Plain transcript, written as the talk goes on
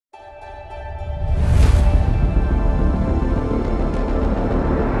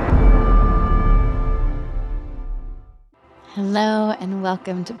Hello and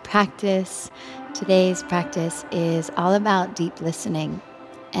welcome to practice. Today's practice is all about deep listening,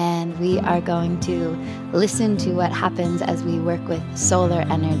 and we are going to listen to what happens as we work with solar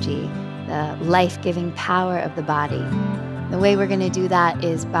energy, the life-giving power of the body. The way we're going to do that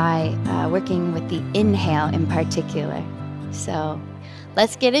is by working with the inhale in particular. So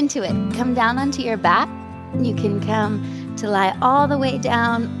let's get into it. Come down onto your back. You can come to lie all the way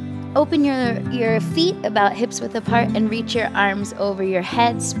down. Open your feet about hips width apart and reach your arms over your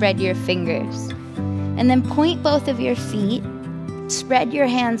head. Spread your fingers. And then point both of your feet. Spread your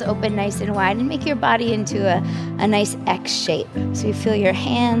hands open nice and wide and make your body into a nice X shape. So you feel your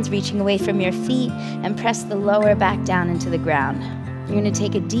hands reaching away from your feet and press the lower back down into the ground. You're going to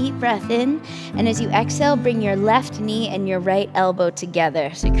take a deep breath in, and as you exhale, bring your left knee and your right elbow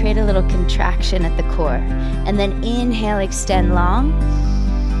together. So create a little contraction at the core. And then inhale, extend long.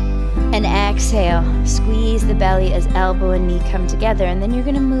 And exhale, squeeze the belly as elbow and knee come together. And then you're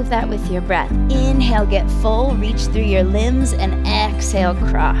going to move that with your breath. Inhale, get full, reach through your limbs, and exhale,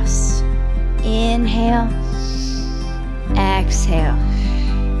 cross. Inhale, exhale.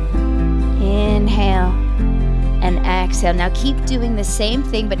 Inhale, and exhale. Now keep doing the same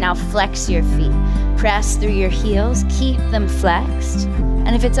thing, but now flex your feet. Press through your heels, keep them flexed.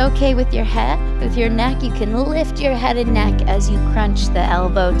 And if it's okay with your head, with your neck, you can lift your head and neck as you crunch the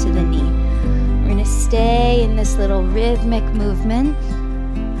elbow to the knee. We're going to stay in this little rhythmic movement,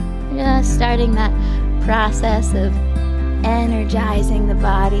 just starting that process of energizing the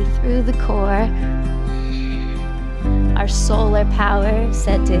body through the core. Our solar power is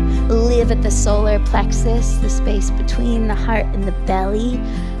said to live at the solar plexus, the space between the heart and the belly.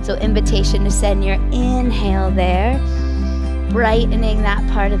 So invitation to send your inhale there, brightening that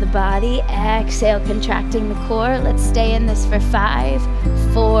part of the body. Exhale, contracting the core. Let's stay in this for 5,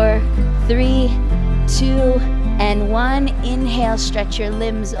 4, 3, 2, and 1. Inhale, stretch your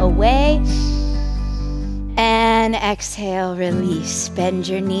limbs away. And exhale, release. Bend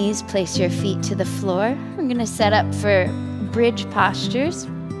your knees, place your feet to the floor. We're going to set up for bridge postures.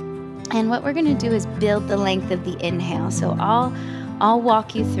 And what we're going to do is build the length of the inhale. So I'll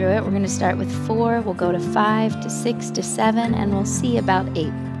walk you through it. We're going to start with 4. We'll go to 5, to 6, to 7, and we'll see about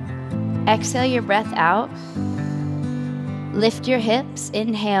 8. Exhale your breath out. Lift your hips.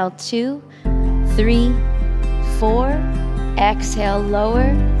 Inhale, 2, 3, 4. Exhale,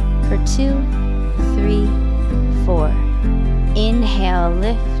 lower for 2, 3, 4. Inhale,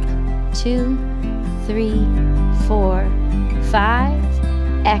 lift. 2, 3, 4,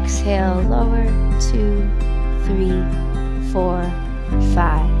 5. Exhale, lower. 2, 3, 4,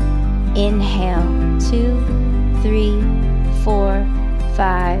 5. Inhale, 2, 3, 4,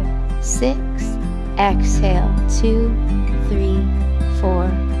 5, 6. Exhale, 2, 3, 4,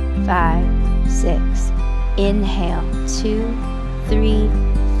 5, 6. Inhale, 2, 3,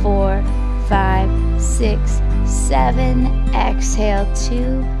 4, 5, 6, 7. Exhale,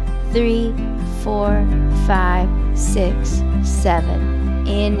 2, 3, 4, 5, 6, 7.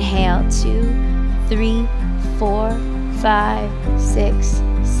 Inhale, 2, 3, 4, 5, 6,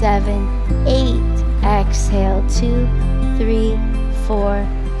 7, 8. Exhale, 2, 3, 4,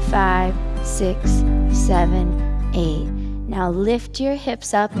 5, 6, 7, 8. Now lift your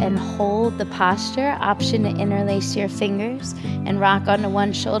hips up and hold the posture. Option to interlace your fingers and rock onto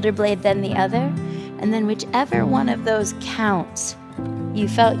one shoulder blade, then the other. And then whichever one of those counts you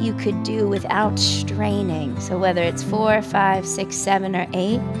felt you could do without straining. So whether it's 4, 5, 6, 7, or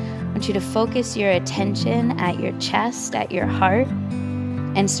 8, I want you to focus your attention at your chest, at your heart,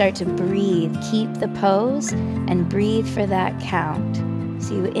 and start to breathe. Keep the pose and breathe for that count.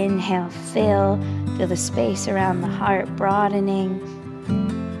 So you inhale, feel the space around the heart broadening.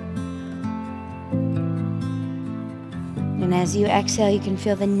 And as you exhale, you can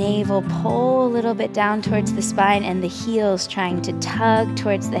feel the navel pull a little bit down towards the spine and the heels trying to tug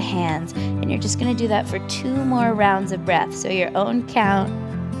towards the hands. And you're just going to do that for 2 more rounds of breath. So your own count.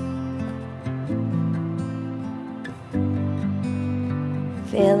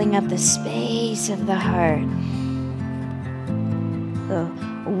 Filling up the space of the heart. The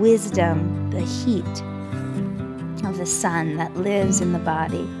wisdom, the heat of the sun that lives in the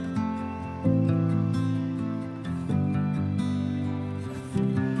body.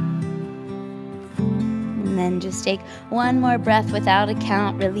 And then just take 1 more breath without a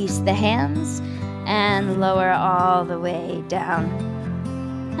count. Release the hands and lower all the way down.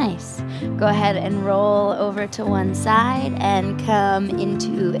 Nice. Go ahead and roll over to one side and come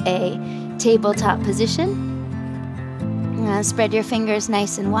into a tabletop position. Spread your fingers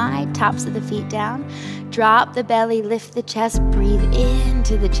nice and wide, tops of the feet down. Drop the belly, lift the chest, breathe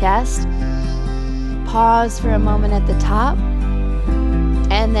into the chest. Pause for a moment at the top.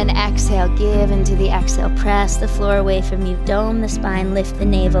 And then exhale, give into the exhale. Press the floor away from you. Dome the spine, lift the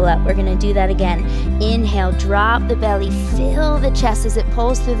navel up. We're gonna do that again. Inhale, drop the belly, fill the chest as it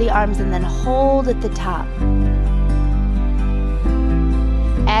pulls through the arms, and then hold at the top.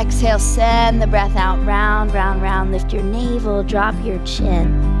 Exhale, send the breath out, round, round, round. Lift your navel, drop your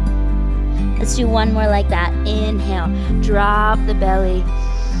chin. Let's do one more like that. Inhale, drop the belly.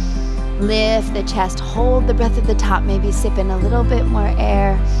 Lift the chest, hold the breath at the top, maybe sip in a little bit more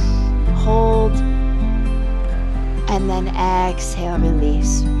air. Hold, and then exhale,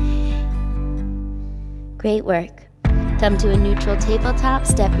 release. Great work. Come to a neutral tabletop,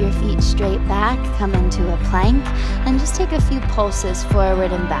 step your feet straight back, come into a plank, and just take a few pulses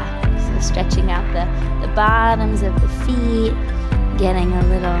forward and back. So stretching out the bottoms of the feet, getting a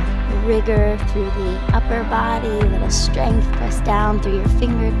little rigor through the upper body, a little strength, press down through your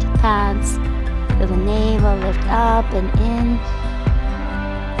finger pads. Feel the navel lift up and in.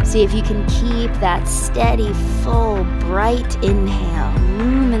 See if you can keep that steady, full, bright inhale,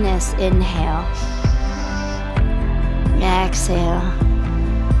 luminous inhale. Exhale.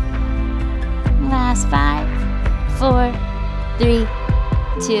 Last 5, 4, 3,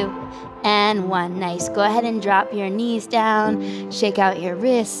 2, and 1. Nice. Go ahead and drop your knees down, shake out your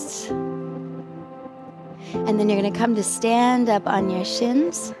wrists. And then you're going to come to stand up on your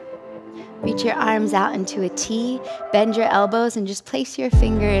shins. Reach your arms out into a T, bend your elbows, and just place your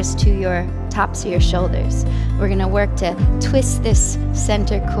fingers to your tops of your shoulders. We're going to work to twist this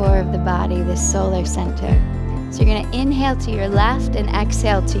center core of the body, this solar center. So you're going to inhale to your left and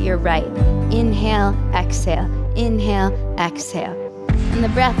exhale to your right. Inhale, exhale, inhale, exhale. And the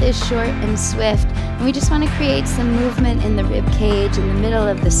breath is short and swift. And we just want to create some movement in the rib cage, in the middle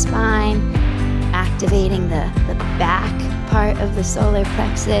of the spine, activating the back part of the solar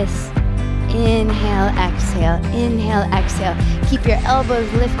plexus. Inhale, exhale, inhale, exhale. Keep your elbows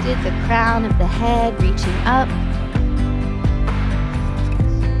lifted, the crown of the head reaching up.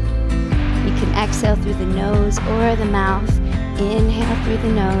 You can exhale through the nose or the mouth. Inhale through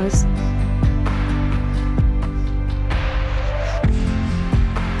the nose.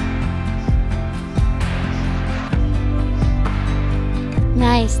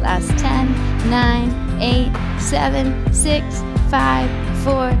 Nice. Last 10, 9, 8, 7, 6, 5,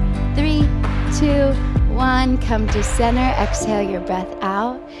 4, 3, 2, 1. Come to center. Exhale your breath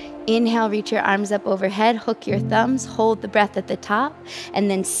out. Inhale, reach your arms up overhead, hook your thumbs, hold the breath at the top, and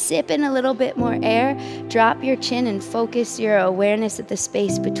then sip in a little bit more air. Drop your chin and focus your awareness at the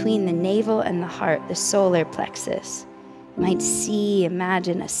space between the navel and the heart, the solar plexus. You might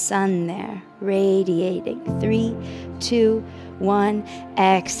imagine a sun there, radiating. 3, 2, 1.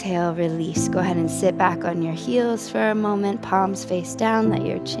 Exhale, release. Go ahead and sit back on your heels for a moment, palms face down, let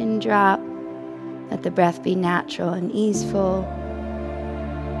your chin drop. Let the breath be natural and easeful.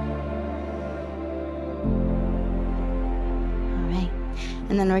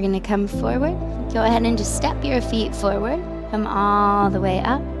 And then we're going to come forward. Go ahead and just step your feet forward. Come all the way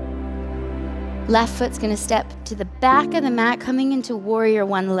up. Left foot's going to step to the back of the mat, coming into warrior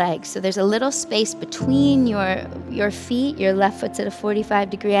one leg. So there's a little space between your feet. Your left foot's at a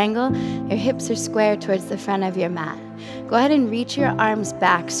 45-degree angle. Your hips are square towards the front of your mat. Go ahead and reach your arms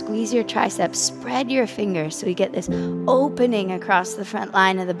back. Squeeze your triceps. Spread your fingers so we get this opening across the front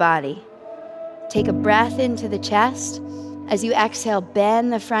line of the body. Take a breath into the chest. As you exhale,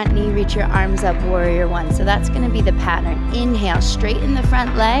 bend the front knee, reach your arms up, warrior one. So that's going to be the pattern. Inhale, straighten the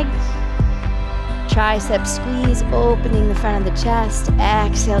front leg. Tricep squeeze, opening the front of the chest.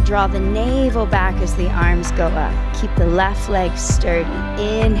 Exhale, draw the navel back as the arms go up. Keep the left leg sturdy.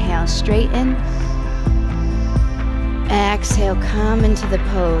 Inhale, straighten. Exhale, come into the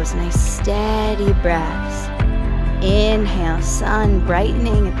pose. Nice steady breaths. Inhale, sun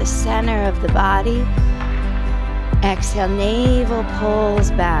brightening at the center of the body. Exhale, navel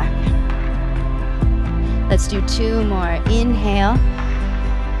pulls back. Let's do 2 more. Inhale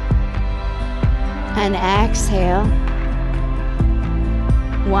and exhale.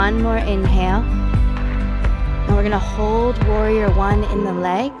 1 more inhale. And we're gonna hold warrior one in the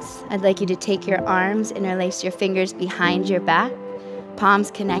legs. I'd like you to take your arms, interlace your fingers behind your back.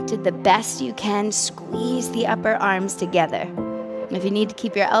 Palms connected the best you can. Squeeze the upper arms together. If you need to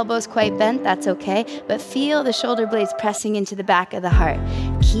keep your elbows quite bent, that's okay, but feel the shoulder blades pressing into the back of the heart.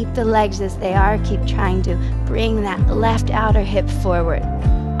 Keep the legs as they are. Keep trying to bring that left outer hip forward.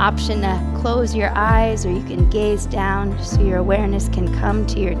 Option to close your eyes, or you can gaze down so your awareness can come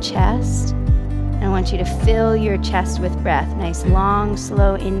to your chest. And I want you to fill your chest with breath. Nice long,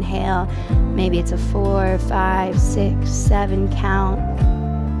 slow inhale. Maybe it's a 4, 5, 6, 7 count.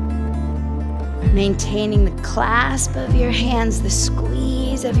 Maintaining the clasp of your hands, the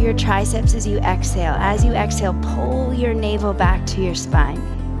squeeze knees of your triceps as you exhale. As you exhale, pull your navel back to your spine.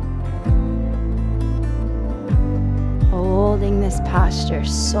 Holding this posture,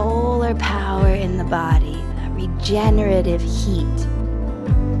 solar power in the body, that regenerative heat.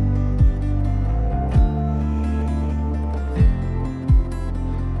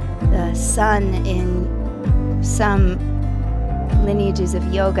 The sun in some lineages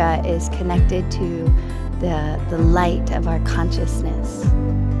of yoga is connected to the light of our consciousness,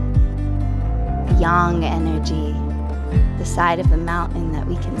 the yang energy, the side of the mountain that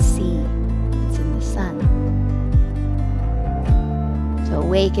we can see. It's in the sun. So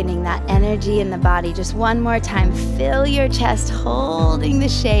awakening that energy in the body. Just one more time. Fill your chest, holding the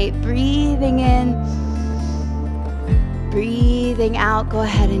shape, breathing in. Breathing out, go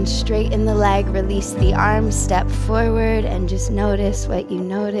ahead and straighten the leg, release the arms, step forward, and just notice what you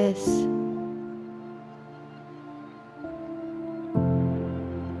notice.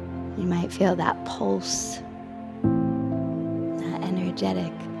 You might feel that pulse, that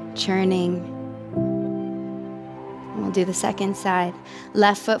energetic churning. We'll do the second side.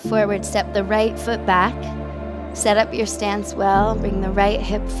 Left foot forward, step the right foot back. Set up your stance well, bring the right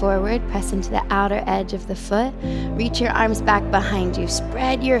hip forward, press into the outer edge of the foot. Reach your arms back behind you,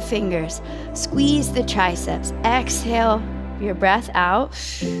 spread your fingers, squeeze the triceps. Exhale your breath out.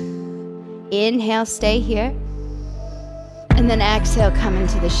 Inhale, stay here. And then exhale, come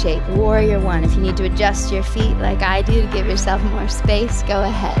into the shape. Warrior one. If you need to adjust your feet like I do to give yourself more space, go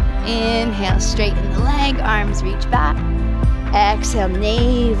ahead. Inhale, straighten the leg, arms reach back. Exhale,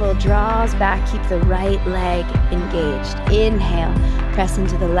 navel draws back, keep the right leg engaged. Inhale, press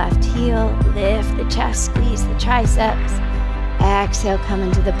into the left heel, lift the chest, squeeze the triceps. Exhale, come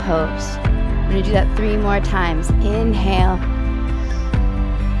into the pose. I'm gonna do that 3 more times. Inhale,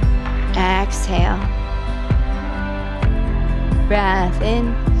 exhale, breath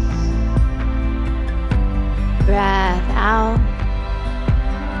in, breath out.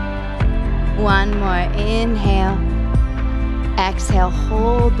 One more, inhale. Exhale,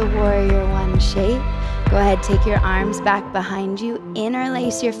 hold the warrior one shape. Go ahead, take your arms back behind you.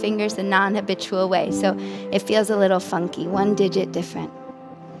 Interlace your fingers the non-habitual way. So it feels a little funky, 1 digit different.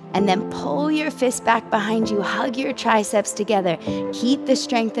 And then pull your fist back behind you. Hug your triceps together. Keep the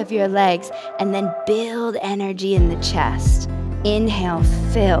strength of your legs. And then build energy in the chest. Inhale,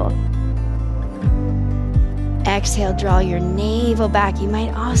 fill. Exhale, draw your navel back. You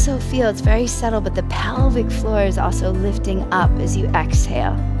might also feel, it's very subtle, but the pelvic floor is also lifting up as you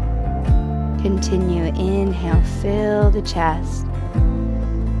exhale. Continue, inhale, fill the chest.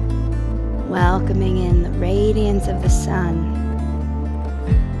 Welcoming in the radiance of the sun.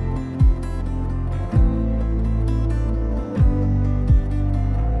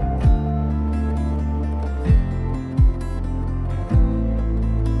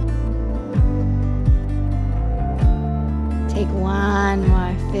 Take one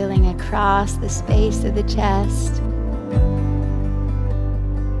more, feeling across the space of the chest.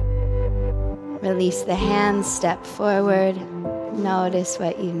 Release the hands, step forward. Notice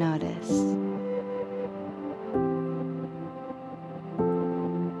what you notice.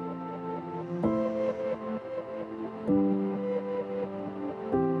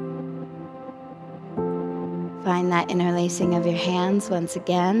 Find that interlacing of your hands once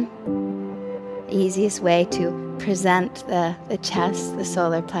again. Easiest way to present the chest, the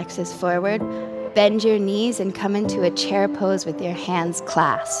solar plexus forward. Bend your knees and come into a chair pose with your hands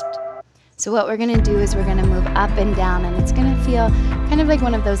clasped. So what we're gonna do is we're gonna move up and down, and it's gonna feel kind of like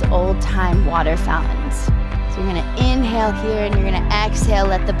one of those old-time water fountains. So you're gonna inhale here and you're gonna exhale,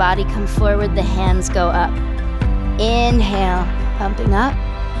 let the body come forward, the hands go up. Inhale, pumping up.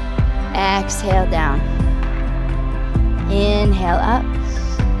 Exhale, down. Inhale, up.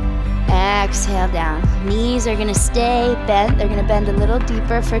 Exhale, down. Knees are gonna stay bent. They're gonna bend a little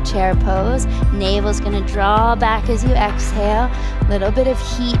deeper for chair pose. Navel's gonna draw back as you exhale. Little bit of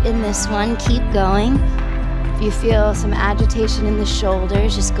heat in this one. Keep going. If you feel some agitation in the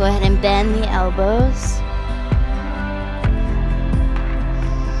shoulders, just go ahead and bend the elbows.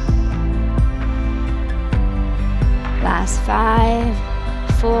 Last 5,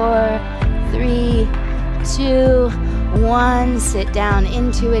 4, 3, 2, 1. Sit down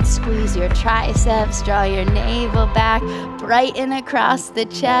into it, squeeze your triceps, draw your navel back, brighten across the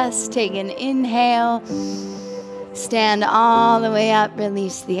chest, take an inhale, stand all the way up,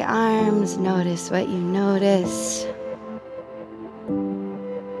 release the arms, notice what you notice.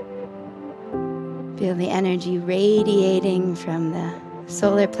 Feel the energy radiating from the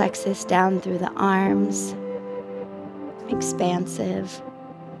solar plexus down through the arms, expansive.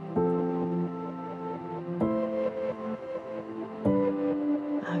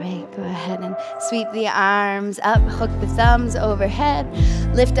 Sweep the arms up, hook the thumbs overhead.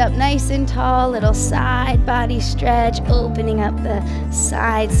 Lift up nice and tall, little side body stretch, opening up the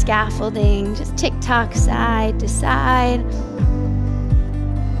side scaffolding. Just tick-tock side to side.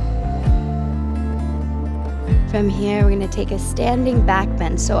 From here, we're going to take a standing back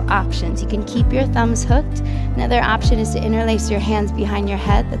bend, so options. You can keep your thumbs hooked. Another option is to interlace your hands behind your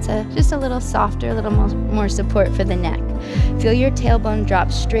head. That's just a little softer, a little more support for the neck. Feel your tailbone drop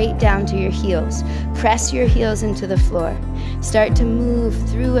straight down to your heels. Press your heels into the floor. Start to move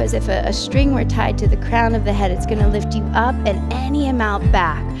through as if a string were tied to the crown of the head. It's going to lift you up and any amount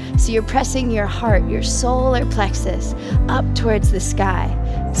back. So you're pressing your heart, your solar plexus, up towards the sky.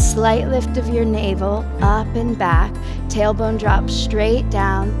 Slight lift of your navel, up and back. Tailbone drop straight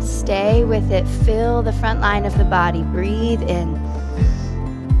down. Stay with it. Fill the front line of the body. Breathe in.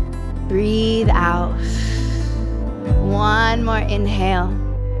 Breathe out. One more inhale.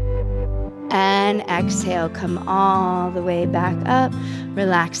 And exhale. Come all the way back up.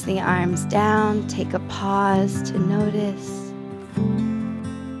 Relax the arms down. Take a pause to notice.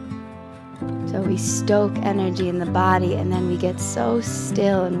 So we stoke energy in the body, and then we get so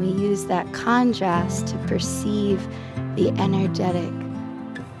still, and we use that contrast to perceive the energetic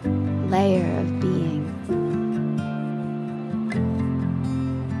layer of being.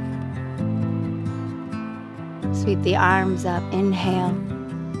 Sweep the arms up. Inhale.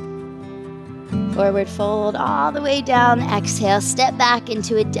 Forward fold all the way down. Exhale. Step back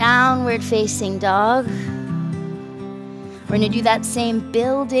into a downward facing dog. We're going to do that same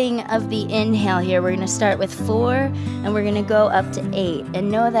building of the inhale here. We're going to start with 4 and we're going to go up to 8. And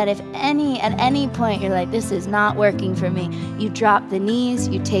know that if at any point you're like, this is not working for me, you drop the knees,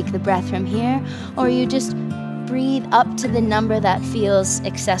 you take the breath from here, or you just breathe up to the number that feels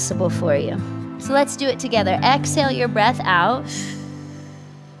accessible for you. So let's do it together. Exhale your breath out.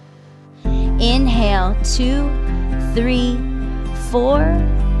 Inhale, 2, 3, 4.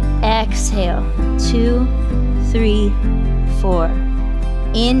 Exhale, 2, 3, 4.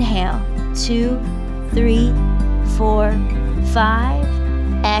 Inhale, 2, 3, 4,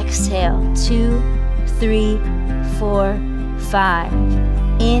 5. Exhale, 2, 3, 4, 5.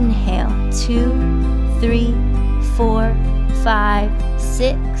 Inhale, 2, 3, 4, 5,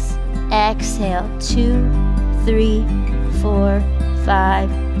 6. Exhale, 2, 3, 4,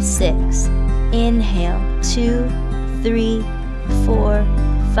 5, 6. Inhale, 2, 3, 4,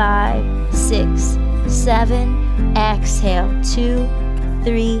 5, 6, 7. Exhale, 2,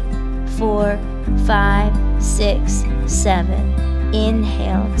 3, 4, 5, 6, 7.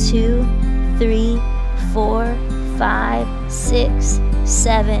 Inhale, 2, 3, 4, 5, 6,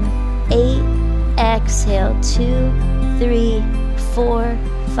 7, 8. Exhale, 2, 3, 4,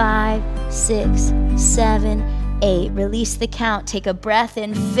 5, 6, 7, 8. Release the count. Take a breath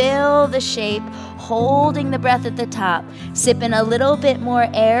in. Fill the shape, holding the breath at the top. Sip in a little bit more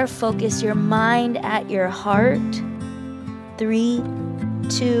air. Focus your mind at your heart. 3,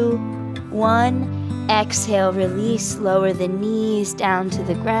 2, 1. Exhale, release. Lower the knees down to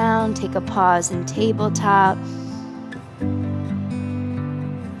the ground. Take a pause in tabletop.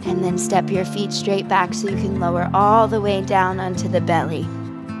 And then step your feet straight back so you can lower all the way down onto the belly.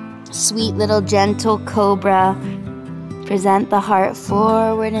 Sweet little gentle cobra. Present the heart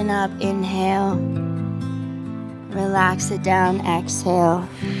forward and up. Inhale. Relax it down. Exhale.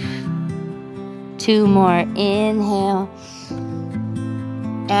 2 more. Inhale.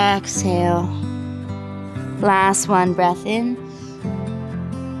 Exhale. Last one. Breath in.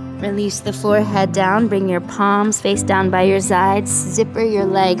 Release the forehead down. Bring your palms face down by your sides. Zipper your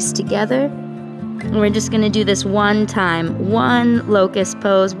legs together. And we're just going to do this one time. 1 locust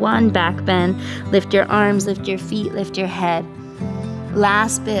pose, 1 back bend. Lift your arms, lift your feet, lift your head.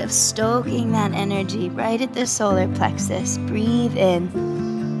 Last bit of stoking that energy right at the solar plexus. Breathe in.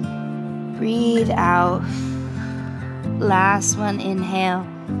 Breathe out. Last one, inhale.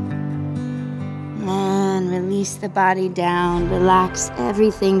 And release the body down. Relax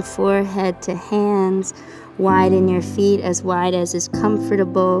everything, forehead to hands. Widen your feet as wide as is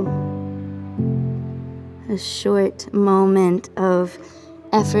comfortable. A short moment of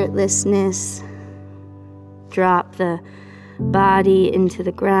effortlessness. Drop the body into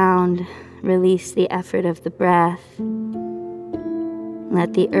the ground. Release the effort of the breath.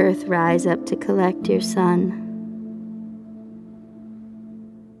 Let the earth rise up to collect your sun.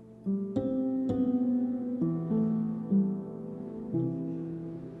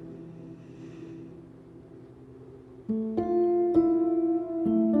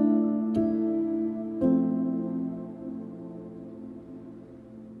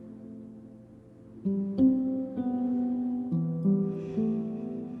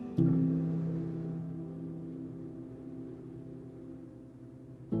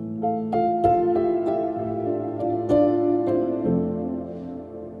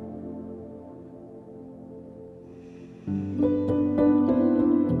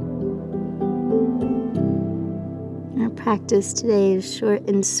 practice today is short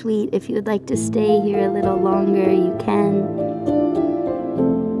and sweet. If you would like to stay here a little longer, you can.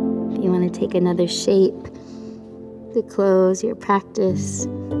 If you want to take another shape to close your practice,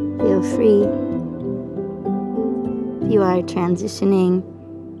 feel free. If you are transitioning,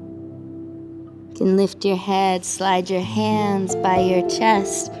 you can lift your head, slide your hands by your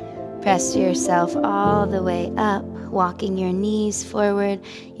chest, press yourself all the way up, walking your knees forward,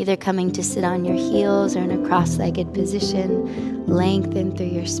 either coming to sit on your heels or in a cross-legged position. Lengthen through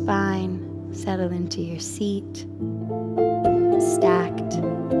your spine, settle into your seat, stacked,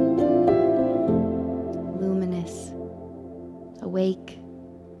 luminous, awake,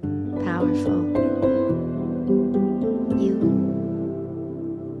 powerful. You.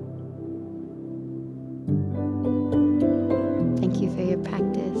 Thank you for your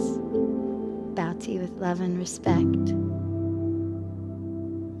practice. Bow to you with love and respect.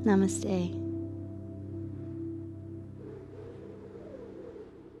 Namaste.